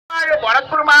यो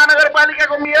भरतपुर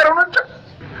महानगरपालिकाको मेयर हुनुहुन्छ।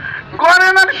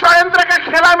 गरेनन् षड्यन्त्रका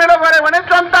खेलामेला गरे भने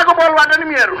जनताको बलबाट नि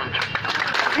मेयर हुनुहुन्छ।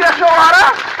 त्यसो भएर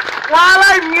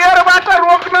उहाँलाई मेयरबाट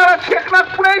रोक्न र छेक्न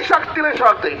कुनै शक्तिले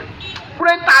सक्दैन,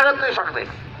 कुनै तागतले सक्दैन।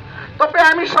 तपाईँ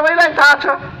हामी सबैलाई थाहा छ,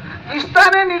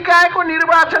 स्थानीय निकायको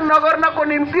निर्वाचन नगर्नको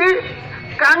निम्ति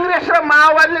कांग्रेस र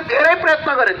माओवादीले धेरै प्रयत्न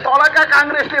गरे। तलका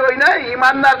कांग्रेसले होइन,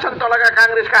 इमानदार छन् तलका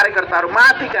कांग्रेस कार्यकर्ताहरू,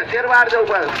 माथिका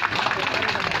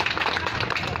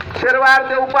शेरबहार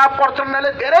देउपा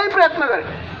प्रचण्डले धेरै प्रयत्न गरे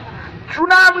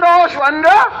चुनाव नहोस् भनेर।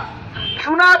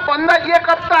 चुनाव भन्दा एक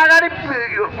हप्ता अगाडि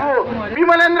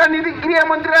विमलेन्द्र निधि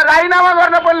गृहमन्त्रीलाई राजीनामा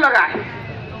गर्न पनि लगाए।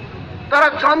 तर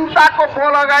जनताको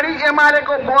बोल अगाडि,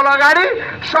 एमालेको बोल अगाडि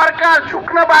सरकार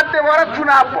झुक्न बाध्य भएर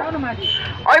चुनाव भयो।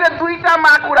 अहिले दुईटा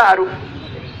माकुराहरू,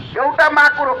 एउटा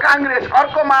माकुरो कांग्रेस,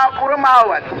 अर्को माकुरो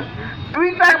माओवादी,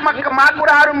 दुईटा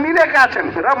माकुराहरू मिलेका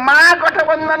छन् र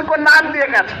महागठबन्धनको नाम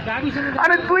दिएका छन्।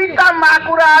 अनि दुईटा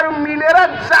माकुराहरू मिलेर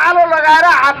जालो लगाएर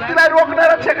हात्तीलाई रोक्न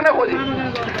र छेक्न खोजे।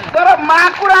 तर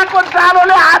माकुराको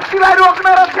जालोले हात्तीलाई रोक्न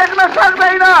र छेक्न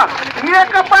सक्दैन।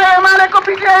 नेकपा एमालेको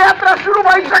विजय यात्रा सुरु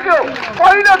भइसक्यो।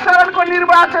 पहिलो चरणको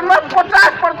निर्वाचनमा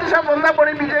 50% भन्दा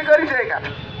बढी विजय गरिसकेका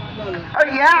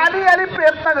छन्। यहाँ अलिअलि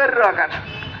प्रयत्न गरिरहेका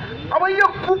छन्। अब यो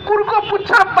कुकुरको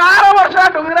पुच्छा 12 वर्ष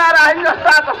ढुङ्ग्राएर आइन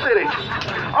जस्ता जस्तै रहेछ।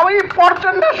 अब यी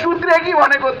प्रचण्ड सुध्रे कि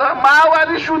भनेको त,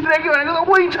 माओवादी सुध्रे कि भनेको त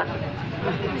उही छ।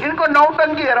 यिनको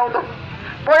नौटङ्की हेरौँ त।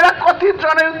 पहिला कथित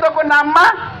जनयुद्धको नाममा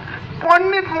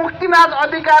पण्डित मुक्तिनाथ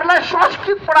अधिकारीलाई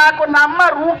संस्कृत पढाएको नाममा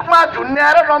रुखमा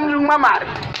झुन्ड्याएर लमजुङमा मारे।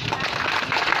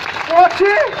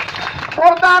 पछि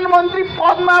प्रधानमन्त्री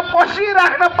पदमा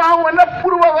बसिराख्न पाऊँ भनेर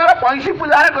पूर्व गएर भैँसी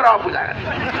पूजा र ग्रह पूजा गरे।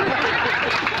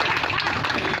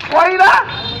 पहिला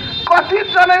कथित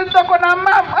जनयुद्धको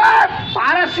नाममा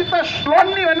भारतसित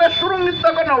लड्ने भनेर सुरुङ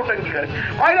युद्धको नौटङ्की गरे।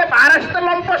 अहिले भारतसित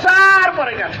लम्पसार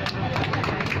परेका छन्।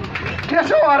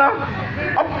 त्यसो भएर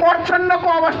अब प्रचण्डको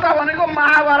अवस्था भनेको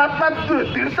महाभारतमा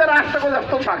धृतराष्ट्रको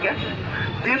जस्तो छ क्या।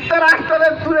 धृतराष्ट्रले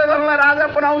दुर्योधनलाई राजा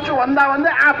बनाउँछु भन्दा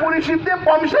भन्दै आफू नि सिद्धे,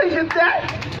 वंशै सिद्ध्याए।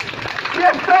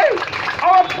 त्यस्तै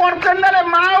अब प्रचण्डले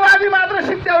माओवादी मात्र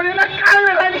सिद्ध्याउने न,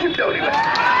 काङ्ग्रेसलाई सिद्ध्याउने।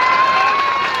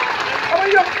 अब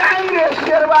यो कांग्रेस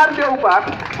शेरबहार देउपा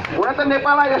हुन त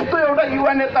नेपालमा यस्तो एउटा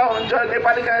युवा नेता हुन्छ,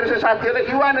 नेपाली कांग्रेसका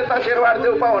साथीहरूले युवा नेता शेरबहार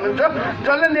देउपा हुनुहुन्छ,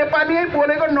 जसले नेपालीमै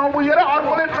बोलेको नबुझेर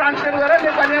अर्कोले ट्रान्सलेट गरेर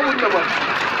नेपालीमै बुझ्नुपर्छ।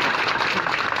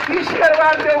 यी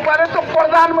शेरबहार देउपाले त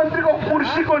प्रधानमन्त्रीको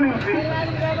कुर्सीको निम्ति,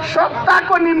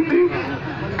 सत्ताको निम्ति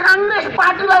कांग्रेस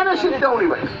पार्टीलाई नै सिद्ध्याउने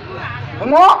भयो।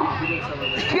 म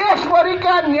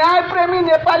देशभरिका न्यायप्रेमी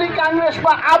नेपाली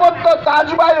कांग्रेसमा आबद्ध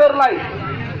दाजुभाइहरूलाई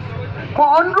म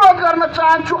अनुरोध गर्न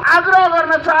चाहन्छु, आग्रह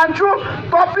गर्न चाहन्छु,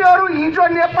 तपाईहरु हिजो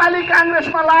नेपाली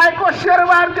कांग्रेसमा लागेको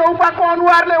शेरबहार देउपाको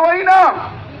अनुहारले होइन,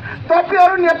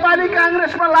 तपाईहरु नेपाली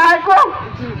कांग्रेसमा लागेको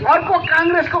अर्को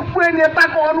कांग्रेसको कुनै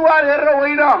नेताको अनुहार हेरेर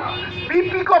होइन,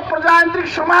 बीपीको प्रजातान्त्रिक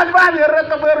समाजवाद हेरेर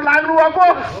तपाईहरु लाग्नु भएको।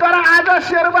 तर आज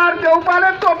शेरबहार देउपाले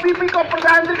त्यो बीपीको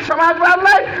प्रजातान्त्रिक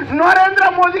समाजवादलाई नरेन्द्र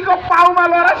मोदीको पाउमा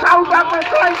लगेर साउथाको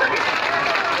चलाइसके।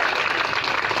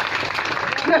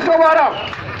 त्यसो भएर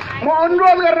म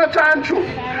अनुरोध गर्न चाहन्छु,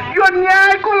 यो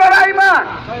न्यायको लडाईमा,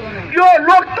 यो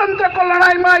लोकतन्त्रको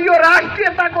लडाईमा, यो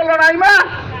राष्ट्रियताको लडाईमा,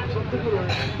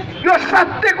 यो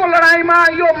सत्यको लडाईमा,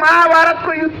 यो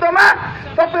महाभारतको युद्धमा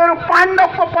तपाईहरु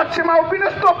पाण्डवको पक्षमा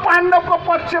उभिनुहोस्। त्यो पाण्डवको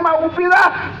पक्षमा उभिँदा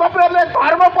तपाईहरुले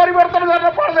धर्म परिवर्तन गर्न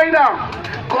पर्दैन।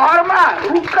 घरमा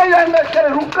रुखकै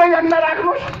झण्डा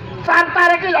राख्नुहोस्, 4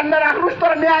 तारेकै झण्डा राख्नुहोस्,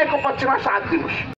 तर न्यायको पक्षमा साथ दिनुहोस्।